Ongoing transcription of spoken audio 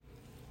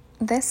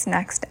This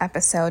next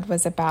episode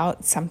was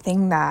about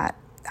something that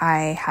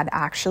I had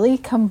actually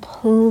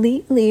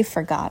completely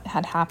forgot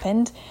had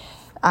happened.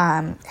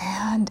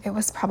 And it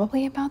was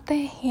probably about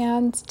the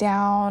hands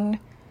down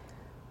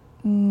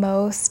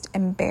most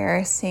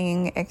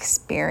embarrassing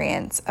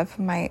experience of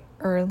my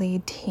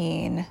early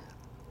teen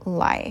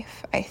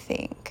life, I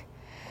think.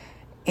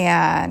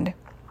 And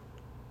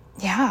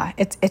yeah,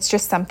 it's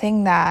just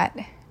something that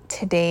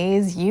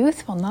today's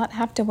youth will not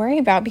have to worry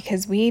about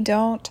because they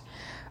don't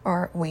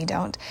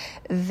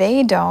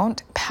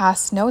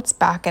pass notes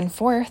back and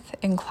forth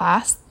in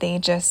class. They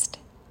just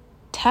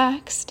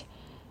text.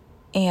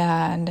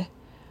 And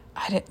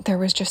there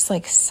was just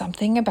like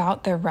something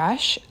about the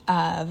rush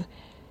of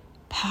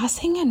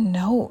passing a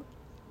note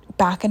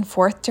back and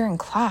forth during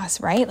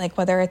class, right? Like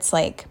whether it's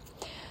like,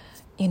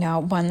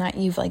 one that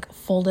you've like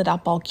folded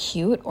up all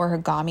cute or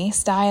origami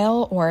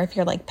style, or if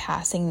you're like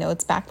passing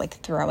notes back, like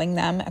throwing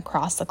them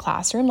across the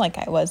classroom like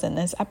I was in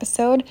this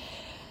episode,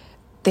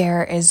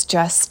 there is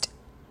just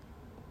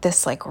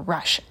this like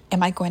rush.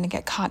 Am I going to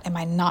get caught? Am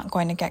I not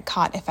going to get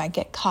caught? If I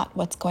get caught,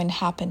 what's going to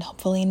happen?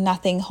 Hopefully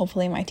nothing.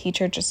 Hopefully my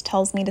teacher just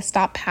tells me to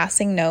stop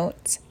passing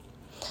notes.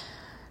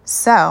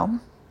 So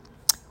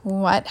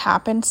what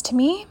happens to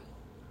me?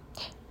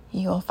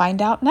 You'll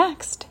find out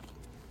next.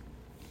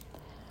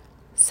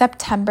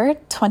 September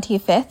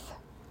 25th,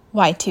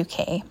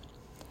 Y2K.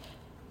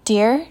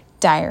 Dear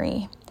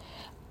Diary,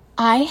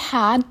 I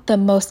had the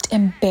most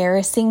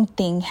embarrassing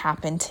thing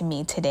happen to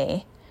me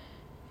today.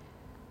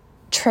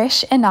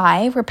 Trish and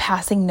I were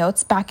passing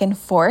notes back and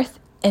forth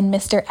in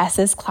Mr.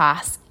 S's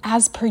class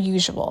as per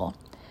usual.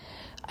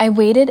 I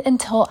waited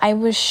until I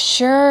was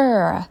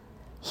sure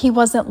he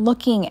wasn't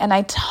looking and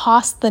I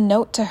tossed the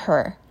note to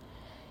her.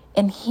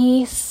 And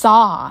he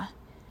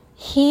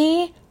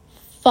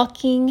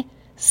fucking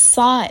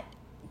saw it,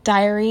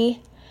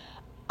 diary.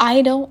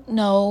 I don't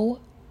know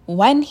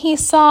when he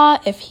saw,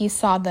 if he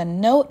saw the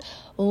note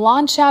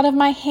launch out of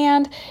my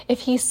hand, if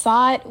he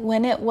saw it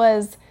when it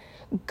was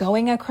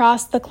going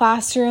across the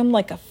classroom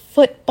like a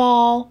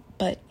football,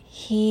 but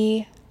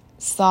he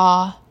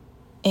saw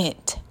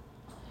it.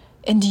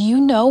 And do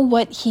you know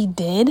what he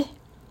did?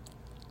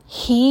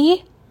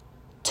 He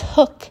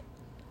took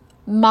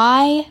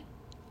my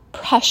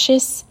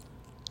precious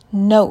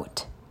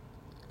note.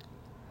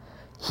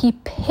 He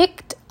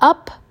picked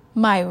up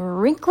my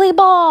wrinkly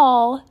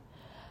ball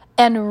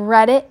and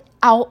read it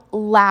out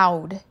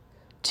loud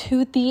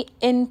to the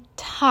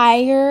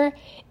entire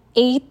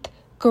 8th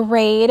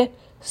grade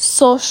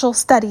social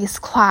studies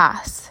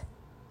class.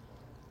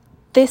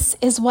 This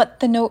is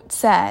what the note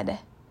said.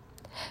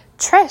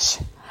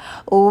 Trish,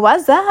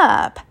 what's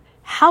up?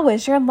 How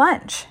was your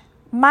lunch?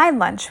 My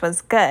lunch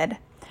was good.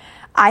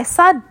 I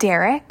saw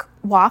Derek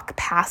walk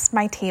past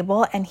my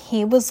table and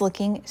he was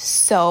looking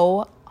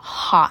so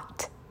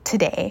hot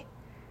today.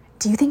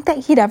 Do you think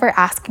that he'd ever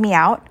ask me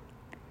out?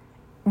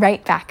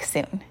 Write back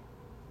soon.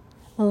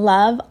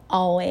 Love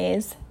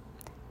always,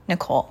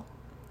 Nicole.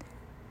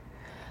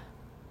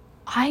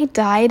 I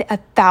died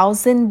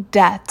 1,000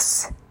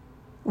 deaths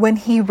when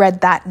he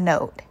read that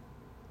note.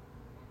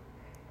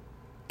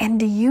 And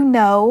do you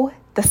know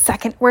the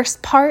second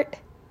worst part?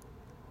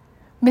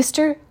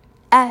 Mr.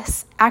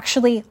 S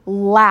actually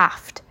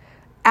laughed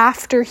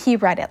after he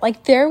read it.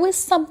 Like there was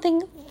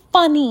something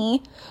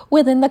funny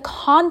within the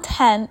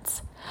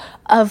contents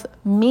of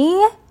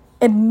me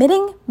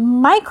admitting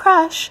my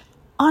crush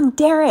on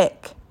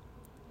Derek.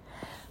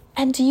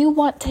 And do you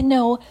want to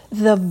know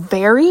the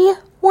very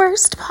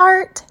worst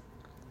part?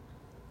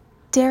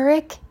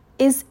 Derek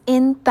is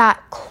in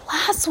that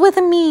class with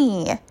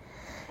me.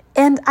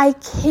 And I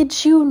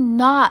kid you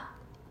not,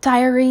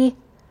 diary,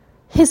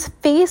 his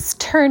face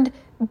turned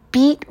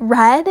beet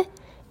red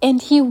and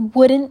he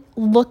wouldn't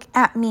look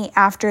at me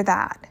after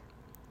that.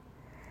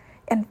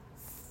 And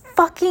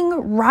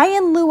fucking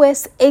Ryan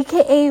Lewis,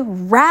 aka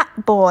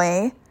Rat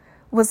Boy,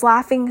 was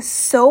laughing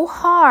so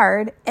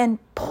hard and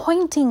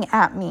pointing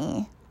at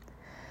me.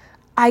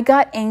 I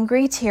got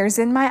angry tears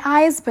in my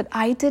eyes, but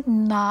I did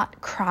not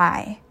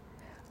cry.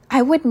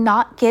 I would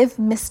not give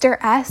Mr.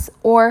 S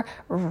or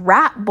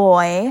Rat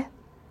Boy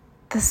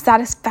the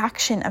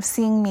satisfaction of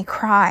seeing me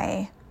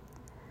cry.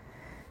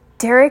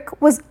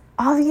 Derek was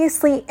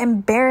obviously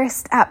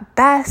embarrassed at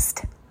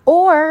best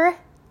or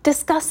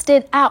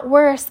disgusted at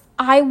worst.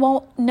 I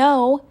won't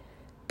know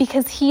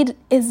because he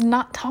is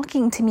not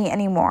talking to me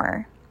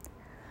anymore.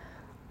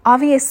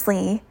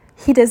 Obviously,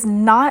 he does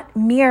not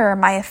mirror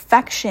my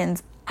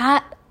affections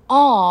at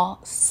all.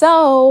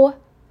 So,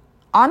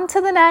 on to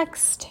the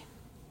next.